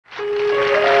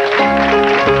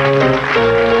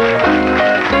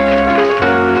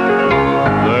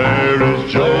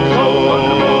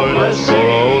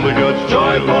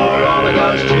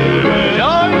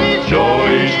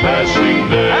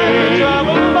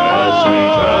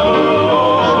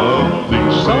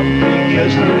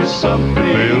something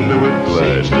Fill me with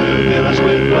seems to fill us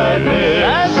with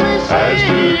gladness as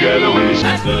together we sing.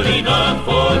 That's good enough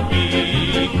for me.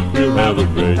 We'll have a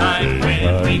good time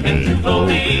when we get to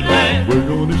Holy Land. We're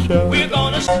gonna shout. We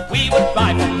would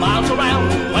ride for miles around.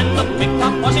 When the big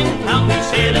top was in town, we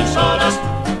sailed in sawdust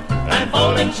and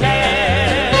folding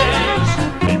chairs.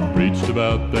 He preached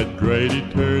about that great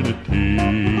eternity.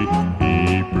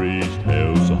 He preached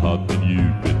hell so hot that you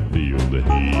could feel the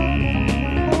heat.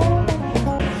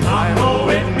 Now go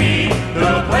with me to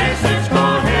the place that's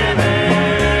called heaven.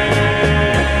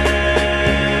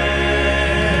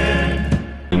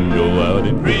 Go out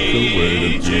and preach the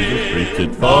word of Jesus. Preach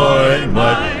it far and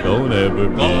wide. Don't ever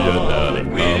be a doubting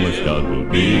Thomas. God will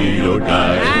be your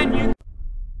guide.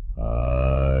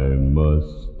 I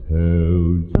must tell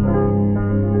Jesus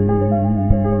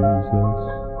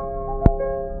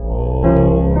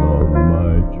all of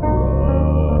my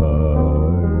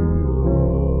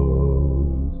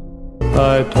trials.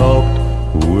 I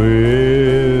talked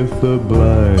with the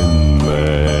blind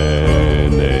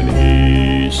man and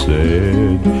he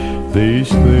said these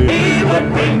things. He would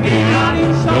bring me out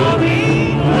in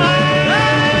Holy Land.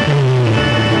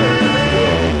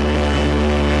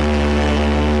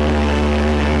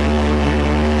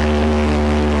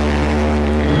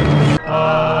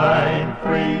 I'm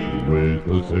free With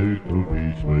a certain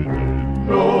peace within.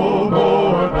 no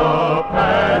more the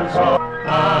paths of.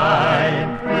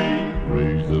 I'm free,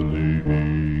 Praise the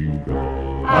living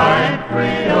God. I'm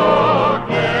free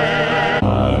again.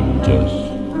 I'm just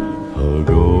a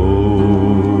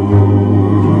going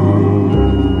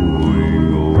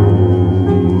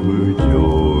over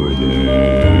Jordan.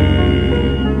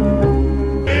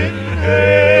 In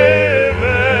heaven,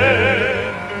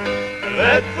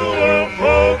 let the world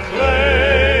proclaim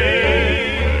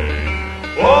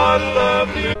what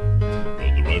love you.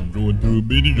 Brother, I'm going to a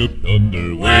meeting of thunder.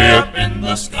 Way up in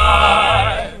the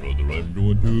sky. Brother, I'm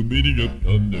going to a meeting of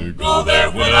thunder. Go there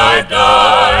when I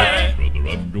die. Brother,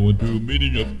 I'm going to a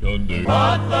meeting of thunder.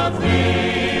 But the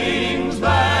things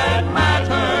that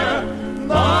matter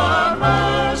the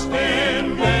most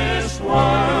in this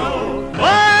world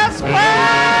was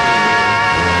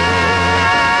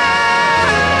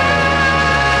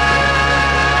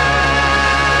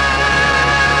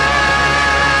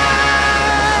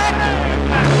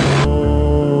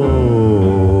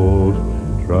Lord,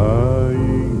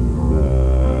 trying now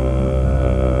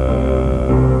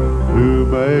to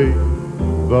make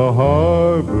the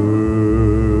harbor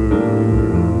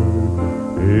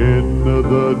in the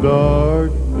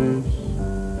darkness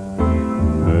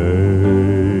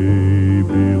may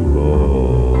be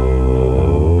lost.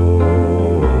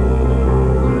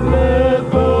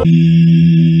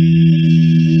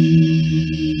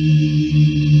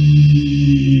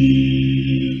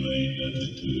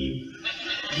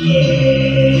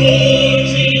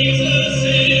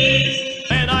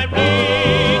 when I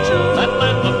reach that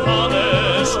land of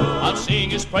promise. I'll sing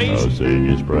His praise I'll sing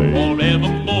His praise.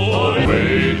 forevermore.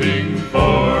 Waiting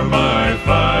for my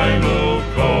final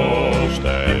call,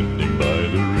 Standing by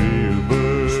the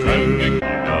river, standing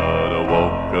on a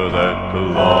walk that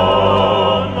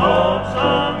long,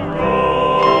 lonesome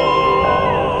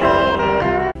road.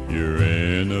 you're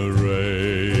in a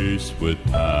race with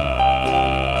time.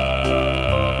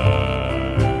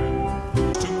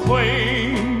 To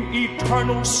claim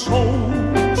eternal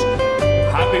souls,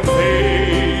 happy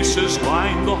faces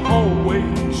line the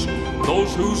hallways,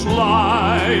 those whose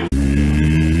lives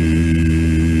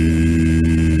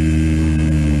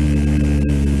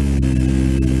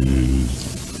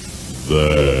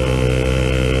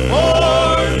There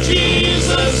for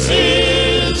Jesus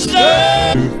is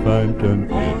dead. to find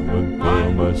contentment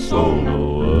for my soul,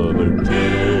 no other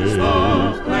cares.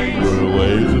 Your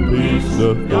ways of peace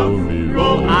doth go me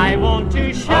wrong. I want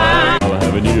to shine. I'll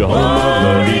have a new home of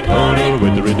love eternal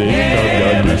with the redeemed of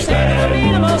God to stand. There'll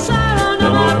be no more sorrow, no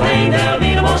more pain, there'll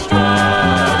be no more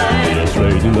strife. Yes,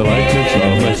 raised in the likeness of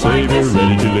my Savior,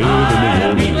 ready to live in the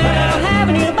Holy Land.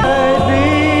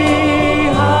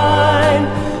 Behind,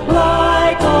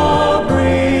 like a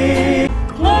breeze,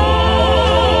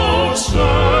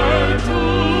 closer to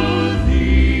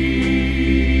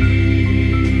thee.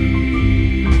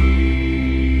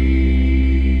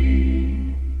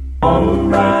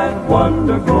 On that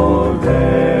wonderful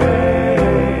day,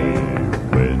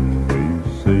 When we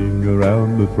sing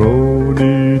around the throne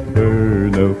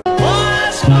eternal.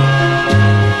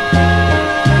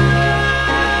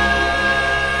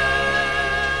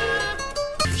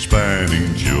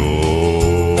 Spanning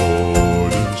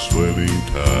Jordan's swelling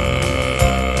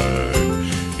tide,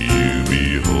 you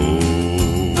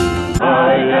behold.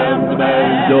 I am the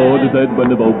man. Georgia said when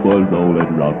the boat was rolling,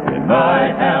 rocking.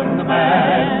 I am the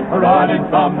man running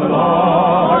from the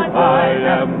Lord. I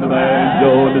am the man.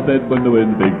 Georgia said when the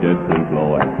wind began to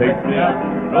blow and pick me up,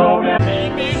 throw me up.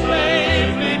 Take me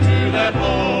safely to that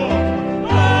home.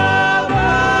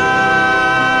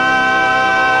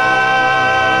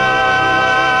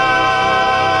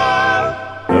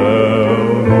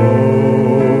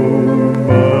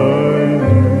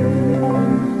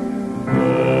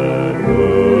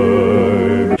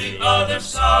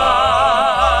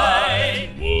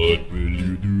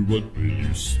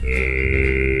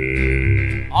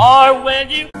 Or when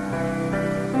you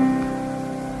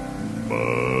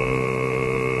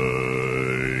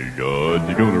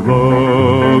God's gonna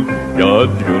rock,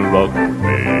 God's gonna rock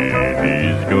me,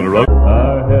 He's gonna rock.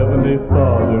 Our Heavenly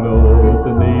Father knows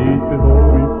the needs before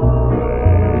we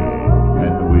pray,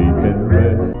 and we can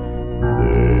rest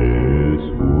this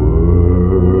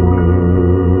world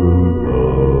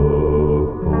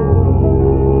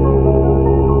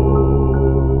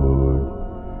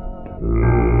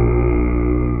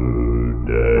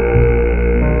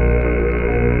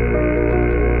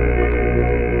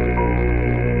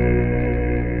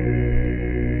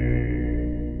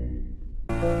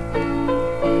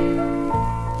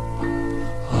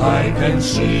I can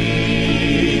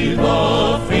see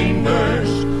the fingers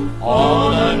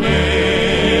on a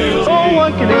nail. No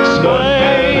one can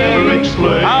explain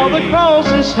how the cross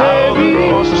is heavy,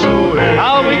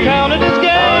 how we counted as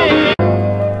gain.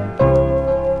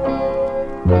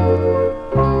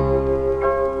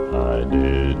 I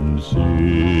didn't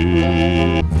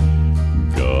see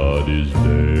God is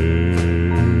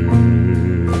dead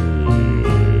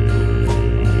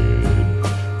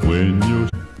when you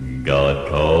God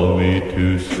called me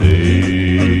to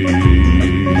sing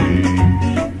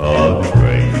of His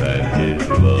grace and His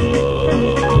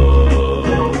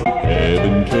love.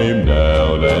 Heaven came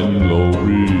down and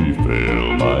glory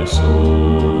filled my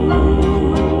soul.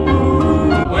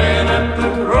 When at the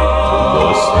cross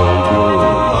The Savior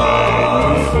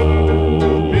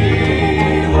made me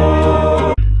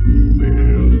whole.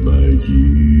 Nailed by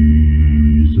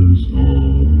Jesus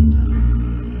on high,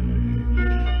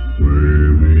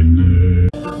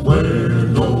 where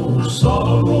no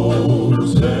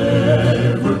sorrows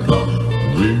ever come,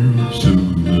 will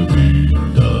soon be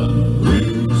done,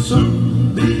 will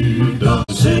soon be done.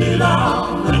 Sit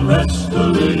down and rest a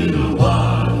little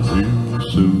while, will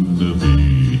soon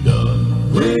be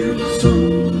done, will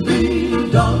soon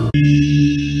be done.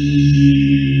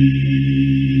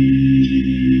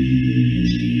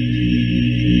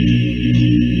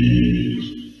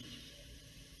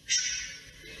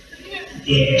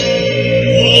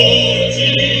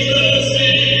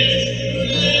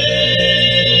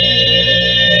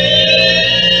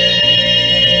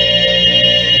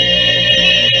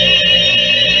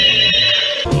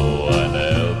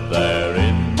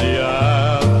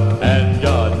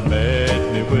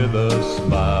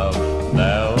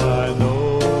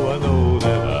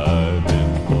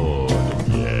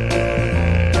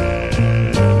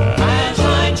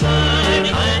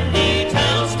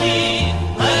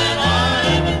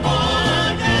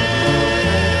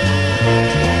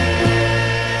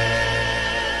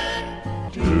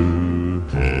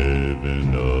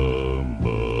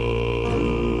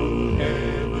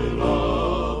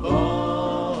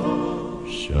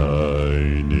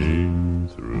 Shining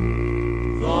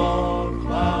through the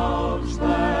clouds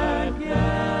that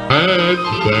gap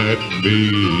that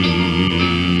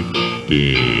leading.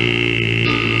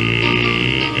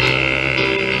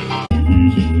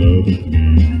 He's in love with me.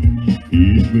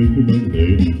 He's with me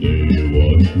day to day.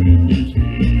 Watch me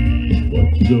sleep.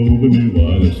 Watches over me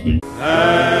while I sleep.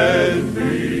 And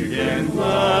begin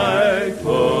life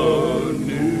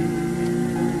anew.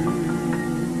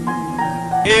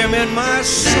 Him in my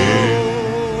soul.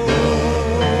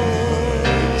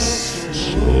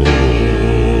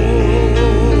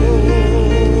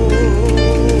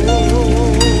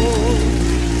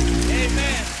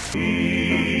 Amen.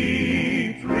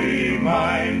 Keep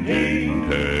reminding,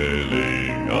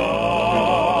 Telling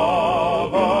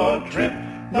of a trip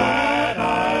that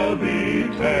I'll be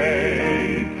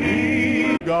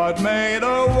taking. God made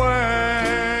a way.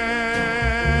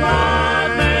 God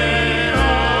made a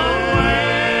way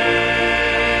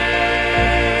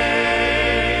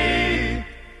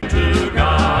to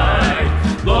guide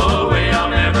the way I'll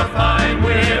never find.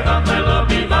 Without my love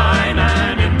divine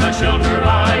and in my shelter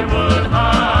I would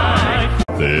hide.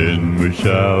 then we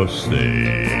shall see.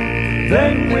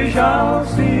 Then we shall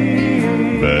see.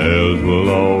 Bells will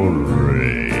all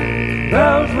ring.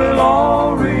 Bells will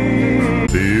all ring.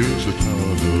 Fields of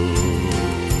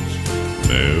tunnels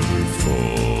never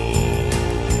fall.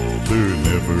 Father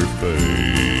never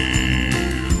fail.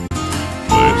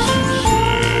 Bless and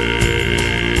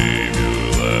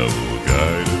Savior, thou will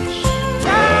guide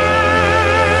us.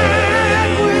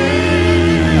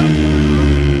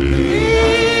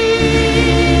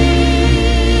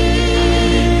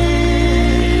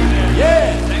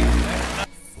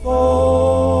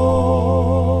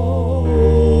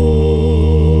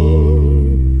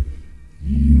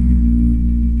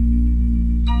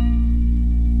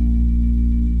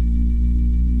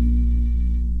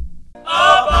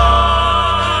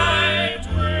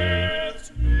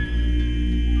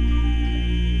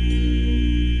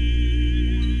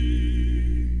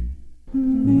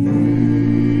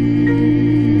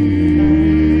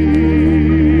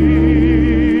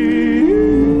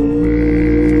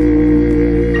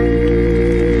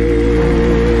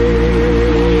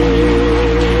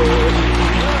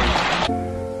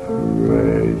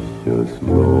 Precious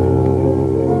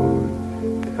Lord,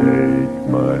 take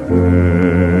my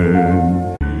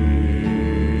hand.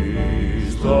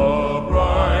 He's the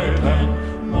bright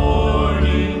and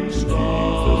morning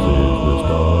star. Jesus is the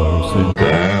star sent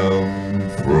down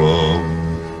from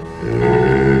heaven.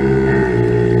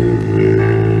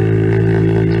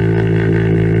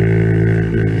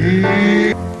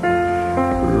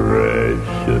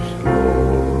 Precious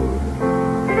Lord,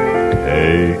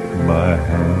 take my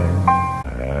hand.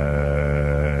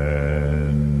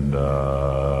 And I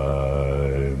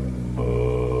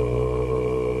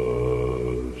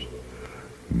must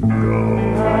go.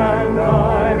 And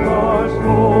I must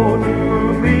go to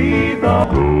meet the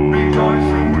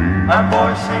rejoicing and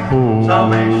voicing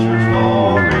salvation's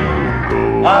glory.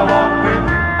 I walk with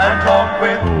and talk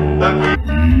with the King.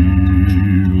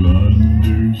 He'll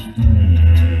understand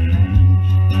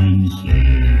and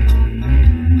say,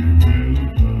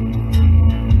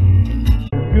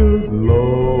 good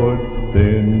Lord,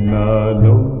 then I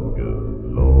know,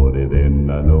 good Lord, then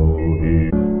I know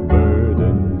His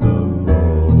burdens alone.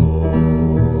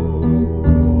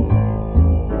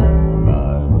 I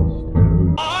must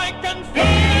tell I can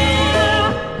feel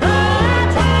the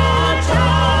touch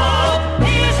of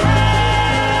His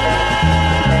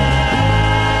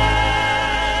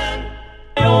hand.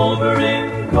 Over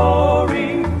in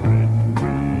glory,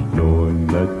 join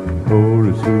that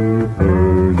chorus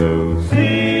supernal,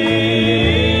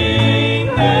 sing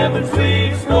heaven's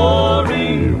sweet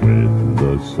story. with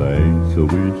the saints so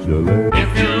we shall live.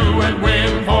 If you and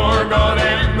win for God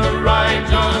and the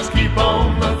righteous, keep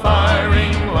on the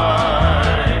firing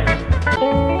line.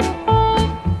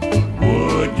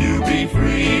 Would you be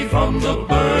free from the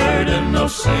burden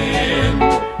of sin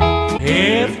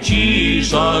if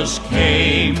Jesus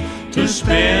came to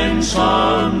spend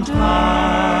some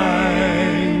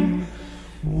time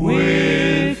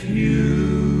with you?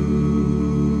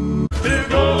 To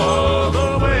go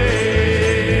the way.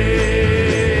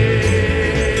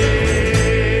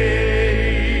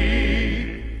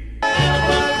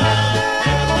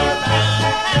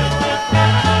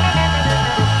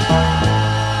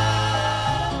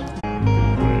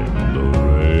 When the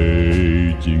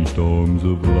raging storms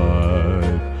of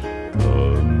life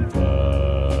confound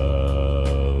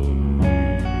me,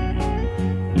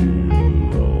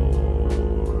 dear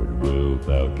Lord, wilt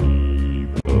thou keep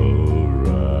around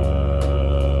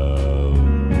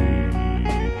me?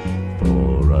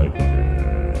 For I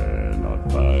cannot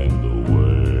find the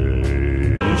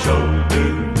way. You sure do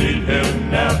need him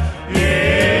now.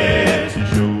 Yes, You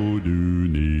sure do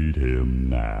need Him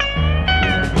now.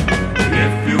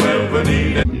 if you ever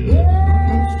need it.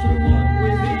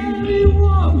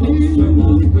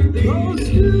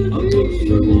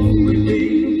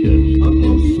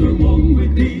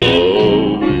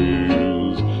 Oh,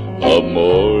 wheels of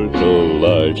mortal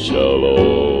life shall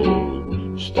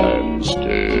all stand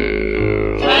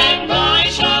still. And I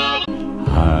shall.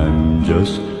 I'm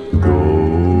just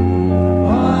going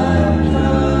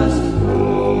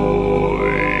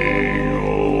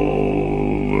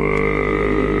over.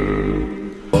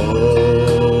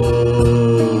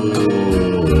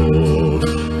 Oh,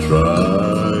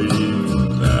 trying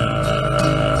now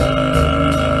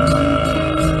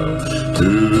to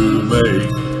make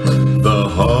the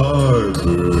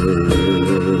harbor.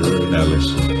 Now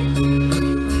listen.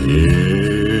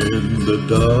 In the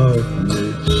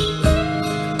darkness,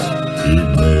 He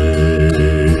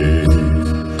may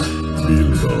be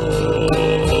lost.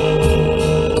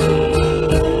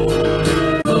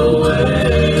 Away,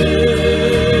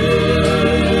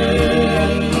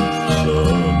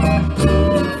 some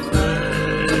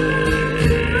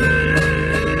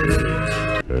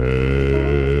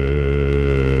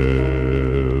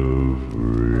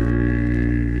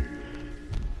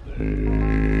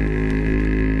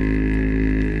everything.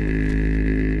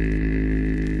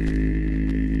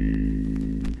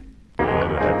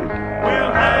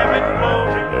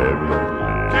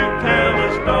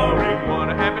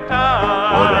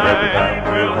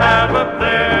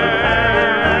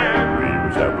 there.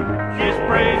 Rivers that would His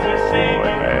praises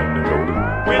singing, and the golden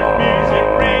with music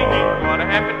ringing. What a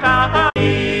happy time.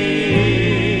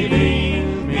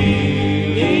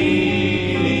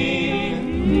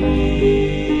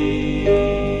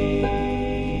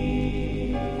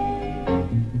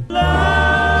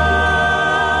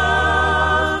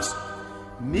 Loves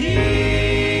me.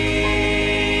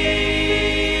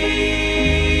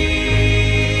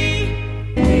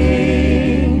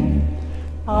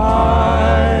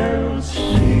 I'll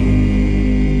see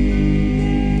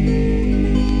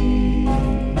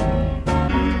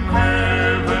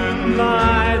heaven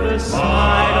by the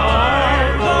side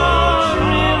of the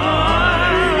river,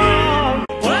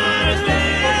 where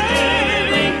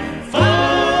living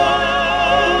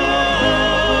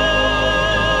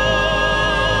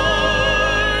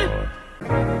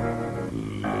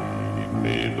Lead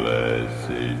me, blessed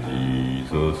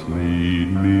Jesus, lead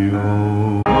me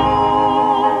home. I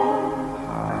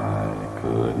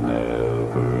could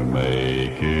never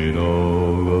make it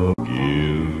all up.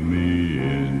 Give me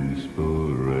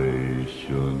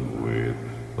inspiration with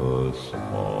a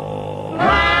song.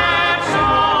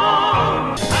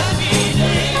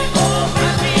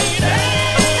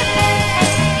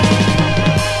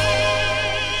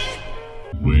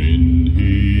 When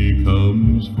he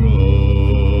comes from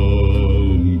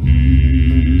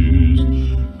his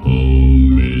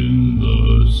home in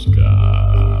the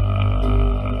sky,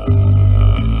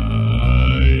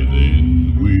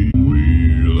 then we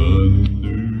will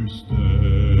understand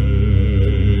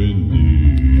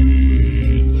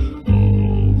it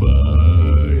all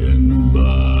by and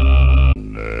by.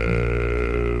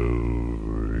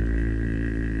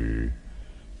 Every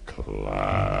cloud.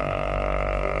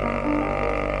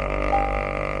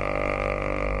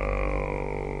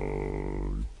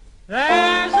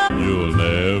 You'll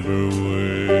never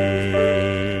win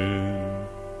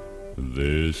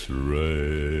this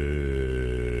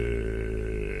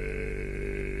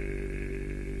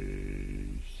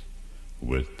race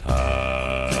with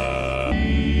time.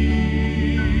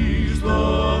 He's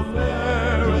the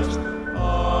fairest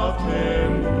of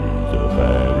men. He's the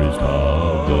fairest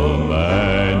of the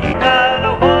man. You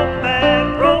Gotta walk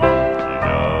that road.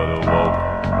 gotta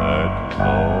walk that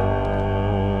road.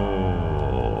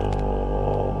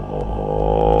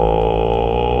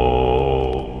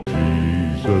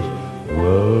 Jesus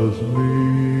loves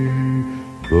me,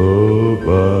 the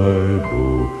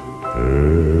Bible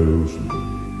tells me.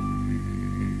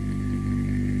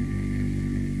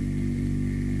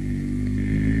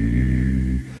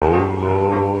 Oh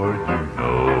Lord, you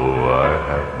know I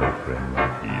have no friend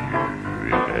like you.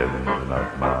 If heaven's not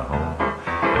my home,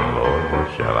 then Lord, what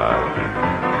shall I do?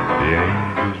 The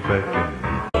angels beckon me.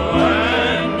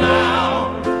 And now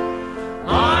I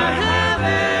have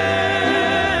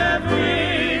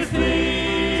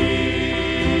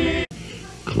everything.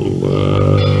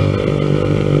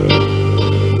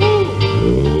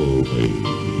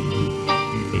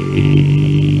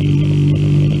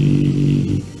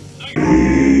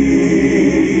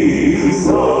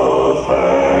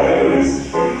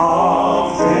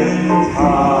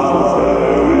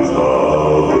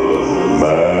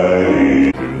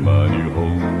 To my new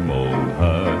home on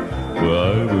high, where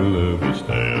I will ever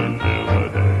stand till the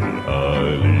day I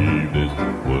leave this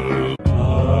world.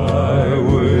 I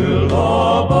will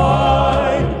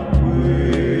abide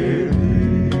with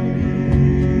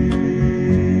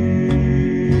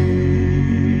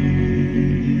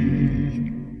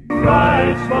thee.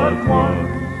 Christ but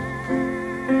one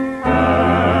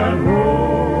and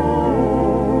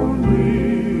only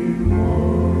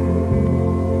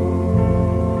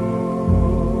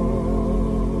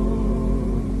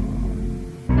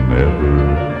Never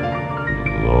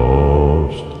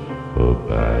lost a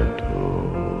battle.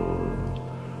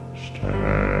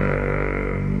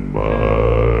 Stand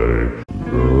by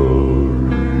the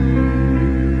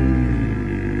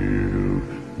real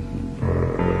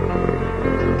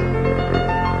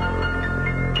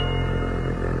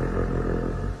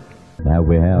Now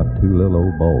we have two little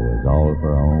old boys, all of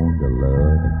our own to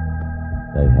love, and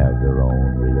they have their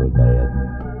own real dad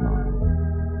and mom.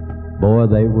 Boy,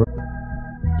 they were.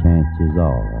 Chances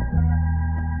are,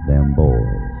 them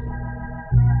boys,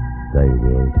 they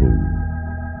will too.